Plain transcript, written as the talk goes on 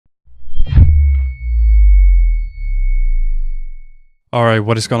Alright,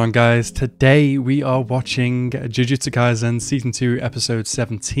 what is going on, guys? Today we are watching Jujutsu Kaisen Season 2 Episode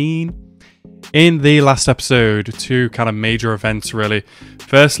 17. In the last episode, two kind of major events really.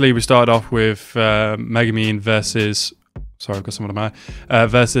 Firstly, we started off with Megumin versus... Sorry, I've got someone in my eye.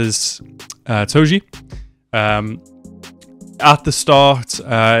 Versus Toji. At the start,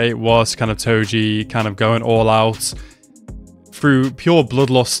 it was kind of Toji kind of going all out through pure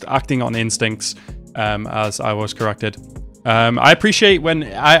bloodlust, acting on instincts, as I was corrected. I appreciate when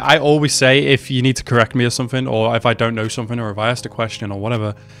I always say if you need to correct me or something, or if I don't know something, or if I asked a question or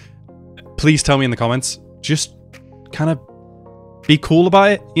whatever, please tell me in the comments. Just kind of be cool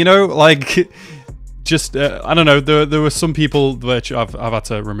about it, you know, like just I don't know, there were some people which I've had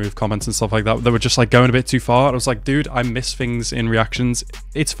to remove comments and stuff like that were just like going a bit too far. I was like, dude, I miss things in reactions.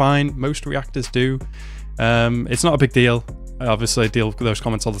 It's fine, most reactors do. It's not a big deal. I obviously deal with those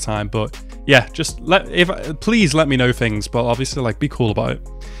comments all the time, but yeah, just please let me know things, but obviously like be cool about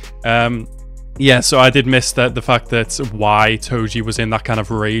it. Yeah, so I did miss the fact that why Toji was in that kind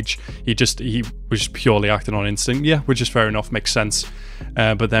of rage. He was purely acting on instinct, yeah, which is fair enough, makes sense.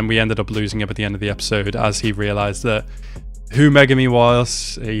 But then we ended up losing him at the end of the episode as he realized that who Megumin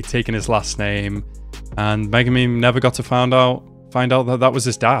was, he'd taken his last name, and Megumin never got to find out that that was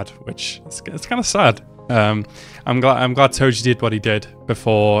his dad, which it's kind of sad. I'm glad Toji did what he did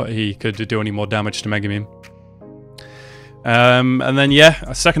before he could do any more damage to Megumin. And then yeah,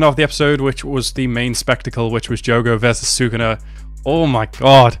 a second half of the episode, which was the main spectacle, which was Jogo versus Sukuna. Oh my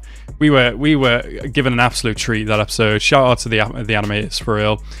god, we were given an absolute treat that episode. Shout out to the animators for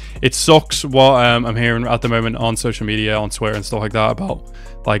real. It sucks what I'm hearing at the moment on social media, on Twitter and stuff like that, about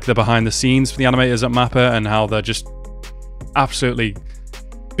like the behind the scenes for the animators at Mappa and how they're just absolutely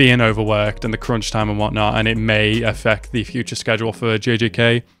being overworked and the crunch time and whatnot, and it may affect the future schedule for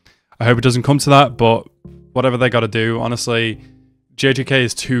JJK. I hope it doesn't come to that, but whatever they got to do, honestly, JJK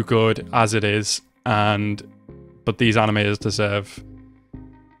is too good as it is, but these animators deserve,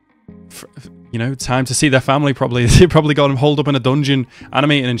 you know, time to see their family. Probably they probably got them holed up in a dungeon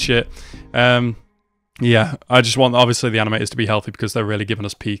animating and shit. Yeah, I just want obviously the animators to be healthy because they're really giving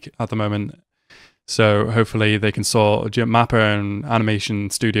us peak at the moment. So hopefully they can sort Mappa and animation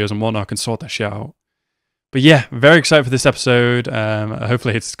studios and whatnot can sort that shit out. But yeah, very excited for this episode.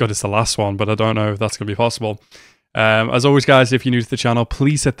 Hopefully it's as good as the last one, but I don't know if that's going to be possible. As always, guys, if you're new to the channel,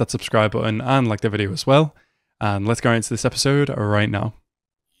 please hit that subscribe button and like the video as well. And let's go into this episode right now.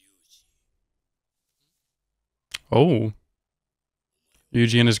 Oh.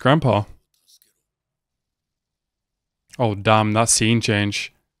 YUJI and his grandpa. Oh, damn, that scene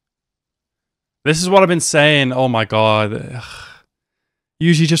change. This is what I've been saying. Oh my god. Ugh.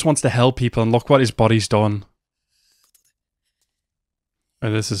 YUJI just wants to help people, and look what his body's done.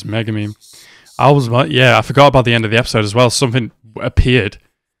 Oh, this is Megumin. Yeah, I forgot about the end of the episode as well. Something appeared.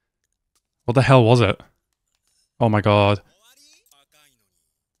 What the hell was it? Oh my god.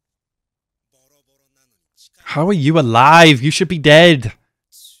 How are you alive? You should be dead.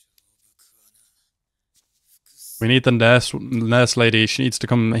 We need the nurse lady. She needs to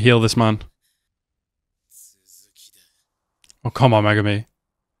come heal this man. Oh, come on, Megumin.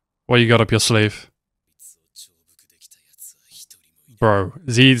 What you got up your sleeve? Bro,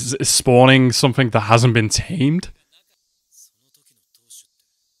 is he spawning something that hasn't been tamed?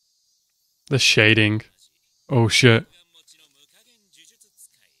 The shading. Oh, shit.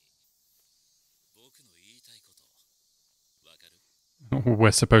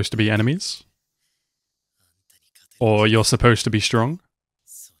 We're supposed to be enemies? Or you're supposed to be strong?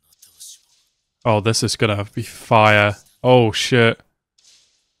 Oh, this is gonna be fire. Oh, shit.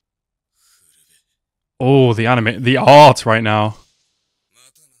 Oh, the art right now.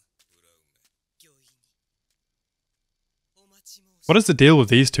 What is the deal with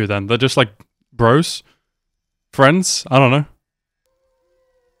these two then? They're just like bros? Friends? I don't know.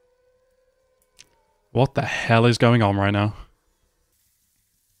 What the hell is going on right now?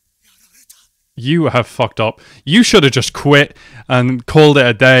 You have fucked up. You should have just quit and called it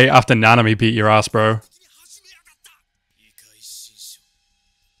a day after Nanami beat your ass, bro.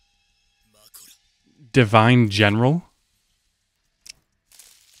 Divine General?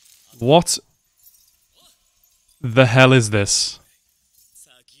 What the hell is this?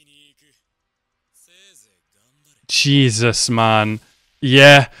 Jesus, man.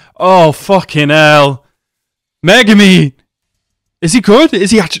 Yeah. Oh, fucking hell. Megumin! Is he good?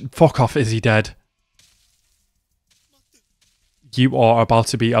 Is he actually... Fuck off, is he dead? You are about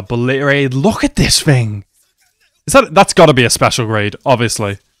to be obliterated. Look at this thing! That's gotta be a special grade,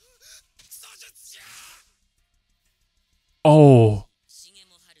 obviously. Oh.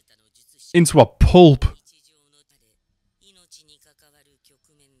 Into a pulp.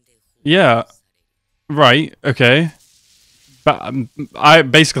 Yeah. Right. Okay. But I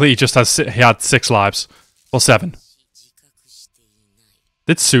basically just has he had 6 lives. Or 7.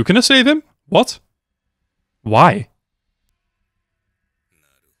 Did Sukuna save him? What? Why?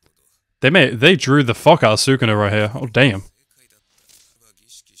 They drew the fuck out of Sukuna right here. Oh damn.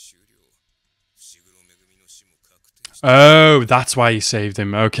 Oh, that's why he saved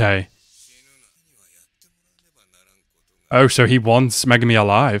him. Okay. Oh, so he wants Megami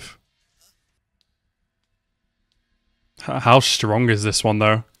alive. How strong is this one,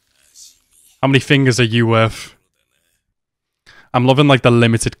 though? How many fingers are you worth? I'm loving, like, the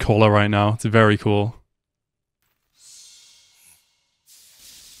limited color right now. It's very cool.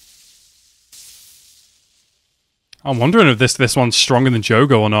 I'm wondering if this one's stronger than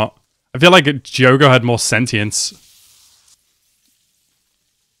Jogo or not. I feel like Jogo had more sentience.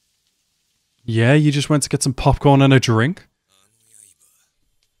 Yeah, you just went to get some popcorn and a drink?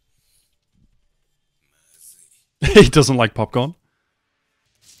 He doesn't like popcorn.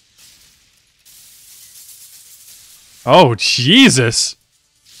 Oh, Jesus.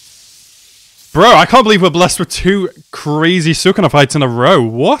 Bro, I can't believe we're blessed with 2 crazy Sukuna fights in a row.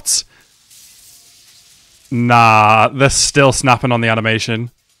 What? Nah, they're still snapping on the animation.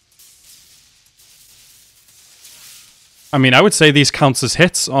 I mean, I would say these counts as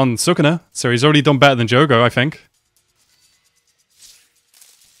hits on Sukuna, so he's already done better than Jogo, I think.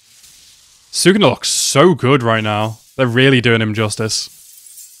 Sukuna looks so good right now. They're really doing him justice.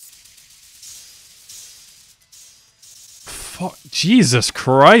 Fuck, Jesus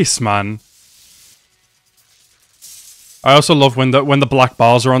Christ, man. I also love when the black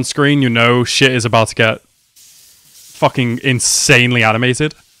bars are on screen, you know shit is about to get fucking insanely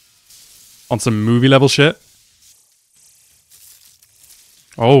animated. On some movie level shit.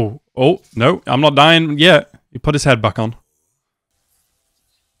 Oh, no, I'm not dying yet. He put his head back on.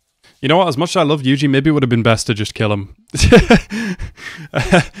 You know what? As much as I love Yuji, maybe it would have been best to just kill him.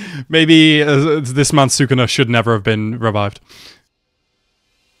 Maybe this man Sukuna should never have been revived.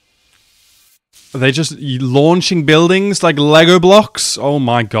 Are they just launching buildings like Lego blocks? Oh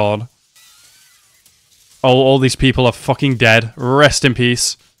my god. Oh, all these people are fucking dead. Rest in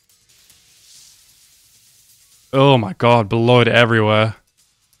peace. Oh my god, blood everywhere.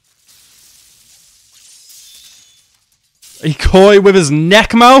 Ikoi with his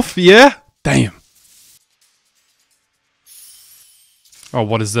neck mouth? Yeah? Damn. Oh,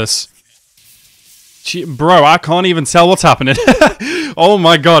 what is this? Bro, I can't even tell what's happening. Oh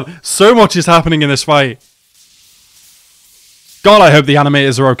my god. So much is happening in this fight. God, I hope the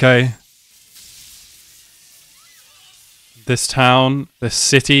animators are okay. This town, this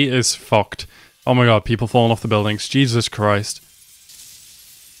city is fucked. Oh my god, people falling off the buildings. Jesus Christ.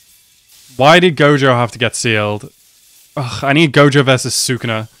 Why did Gojo have to get sealed? Ugh, I need Gojo versus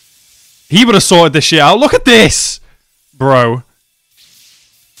Sukuna. He would have sorted this shit out. Look at this! Bro.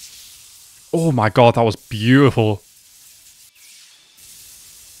 Oh my god, that was beautiful.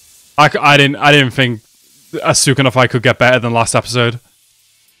 I didn't think a Sukuna fight could get better than last episode.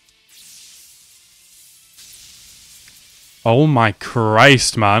 Oh my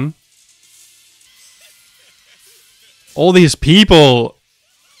Christ, man. All these people.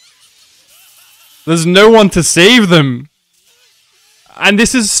 There's no one to save them. And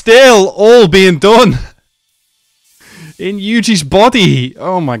this is still all being done. In Yuji's body.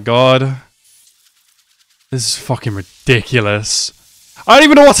 Oh my god. This is fucking ridiculous. I don't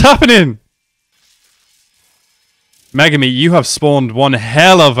even know what's happening. Megami, you have spawned one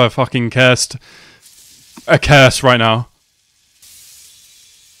hell of a fucking curse right now.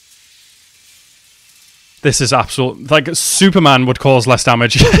 This is absolute. Like, Superman would cause less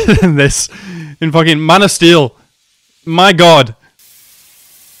damage than this. In fucking Man of Steel. My god.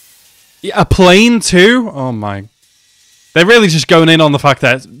 Yeah, a plane too? Oh my. They're really just going in on the fact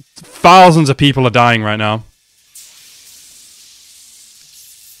that thousands of people are dying right now.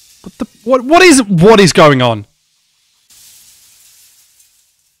 What is going on?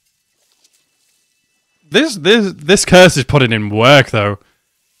 This curse is putting in work though.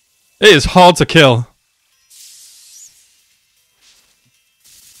 It is hard to kill.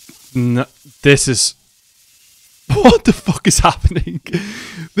 No, this is... What the fuck is happening?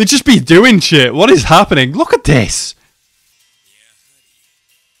 They just be doing shit. What is happening? Look at this.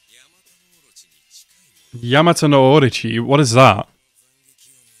 Yamato no Orochi. What is that?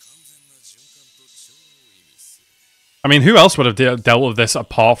 I mean, who else would have dealt with this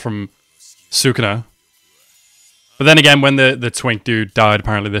apart from Sukuna? But then again, when the twink dude died,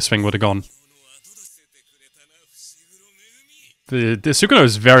 apparently this thing would have gone. The Sukuna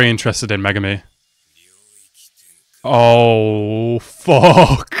is very interested in Megami. Oh,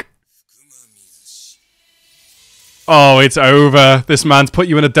 fuck. Oh, it's over. This man's put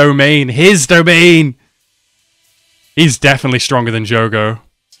you in a domain. His domain! He's definitely stronger than Jogo.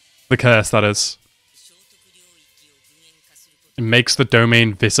 The curse, that is. It makes the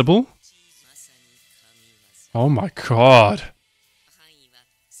domain visible? Oh my god.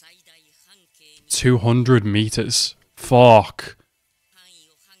 200 meters. Fuck.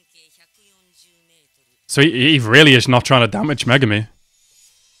 So he really is not trying to damage Megami.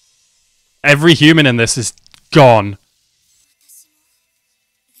 Every human in this is gone.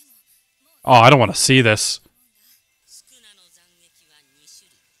 Oh, I don't want to see this.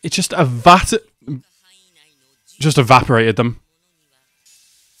 It just evaporated them.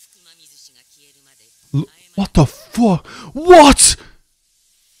 What the fuck? What?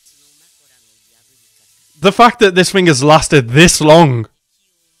 The fact that this thing has lasted this long.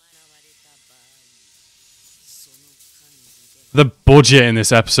 The budget in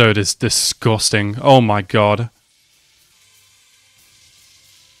this episode is disgusting. Oh my god.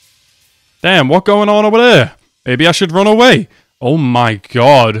 Damn, what going on over there? Maybe I should run away. Oh my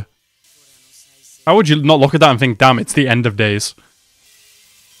god. How would you not look at that and think, damn, it's the end of days?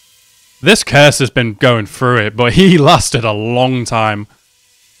 This curse has been going through it, but he lasted a long time.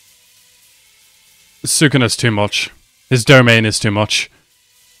 Sukuna's too much. His domain is too much.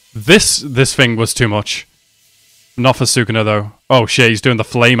 This thing was too much. Not for Sukuna, though. Oh shit, he's doing the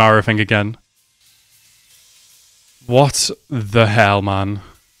flame arrow thing again. What the hell, man?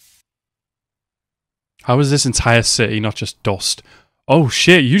 How is this entire city not just dust? Oh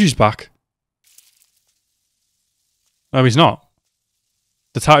shit, Yuji's back. No, he's not.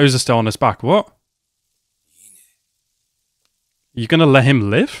 The tattoos are still on his back. What? You gonna let him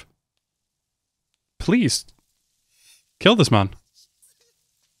live? Please. Kill this man.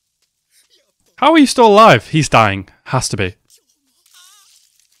 How are you still alive? He's dying. Has to be.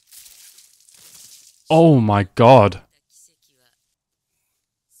 Oh my god.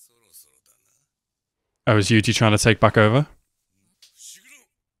 Oh, is Yuji trying to take back over?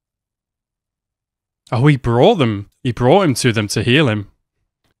 Oh, he brought them. He brought him to them to heal him.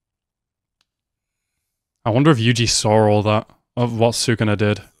 I wonder if Yuji saw all that, of what Sukuna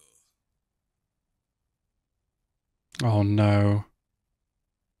did. Oh no.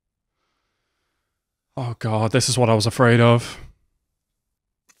 Oh god, this is what I was afraid of.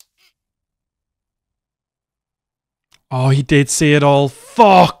 Oh, he did see it all.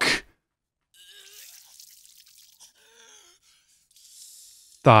 Fuck!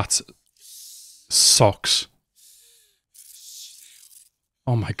 That sucks.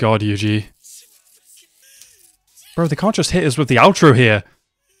 Oh my god, Yuji. Bro, they can't just hit us with the outro here.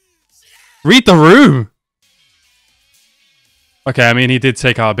 Read the room! Okay, I mean, he did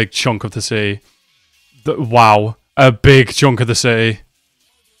take out a big chunk of the city. Wow. A big chunk of the city.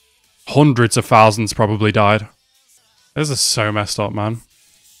 Hundreds of thousands probably died. This is so messed up, man.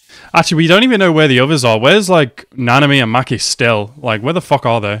 Actually, we don't even know where the others are. Where's, like, Nanami and Maki still? Like, where the fuck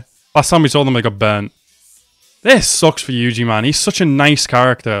are they? Last time we saw them, they got burnt. This sucks for Yuji, man. He's such a nice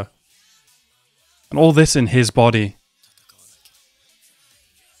character. And all this in his body.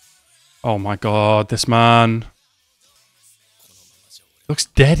 Oh my god, this man. Looks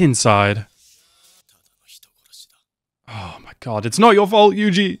dead inside. Oh my god, it's not your fault,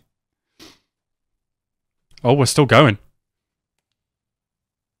 Yuji. Oh, we're still going.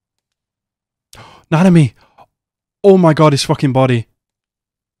 Nanami. Oh my god, his fucking body.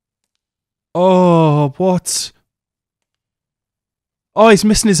 Oh, what? Oh, he's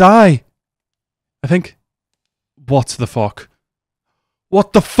missing his eye. I think. What the fuck?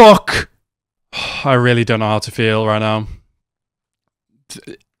 What the fuck? I really don't know how to feel right now.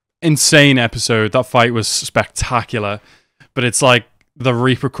 Insane episode. That fight was spectacular. But it's like the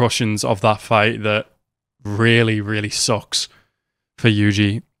repercussions of that fight that really, really sucks for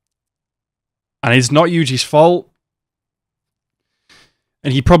Yuji. And it's not Yuji's fault.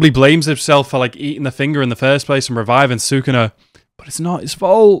 And he probably blames himself for like eating the finger in the first place and reviving Sukuna. But it's not his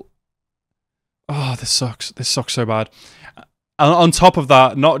fault. Oh, this sucks. This sucks so bad. And on top of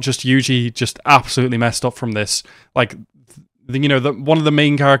that, not just Yuji just absolutely messed up from this. Like, you know, one of the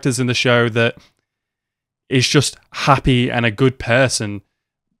main characters in the show that is just happy and a good person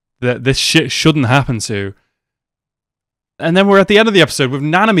that this shit shouldn't happen to. And then we're at the end of the episode with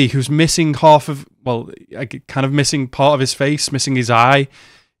Nanami, who's missing half of, well, kind of missing part of his face, missing his eye.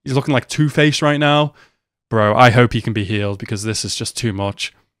 He's looking like Two-Face right now. Bro, I hope he can be healed because this is just too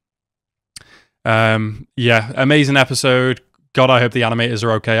much. Yeah, amazing episode. God, I hope the animators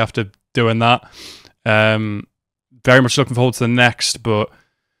are okay after doing that. Very much looking forward to the next, but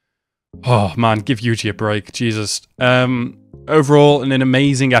oh man, give Yuji a break. Jesus. Overall, an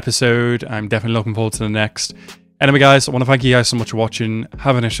amazing episode. I'm definitely looking forward to the next. Anyway, guys, I want to thank you guys so much for watching.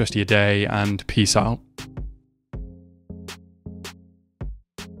 Have a nice rest of your day, and peace out.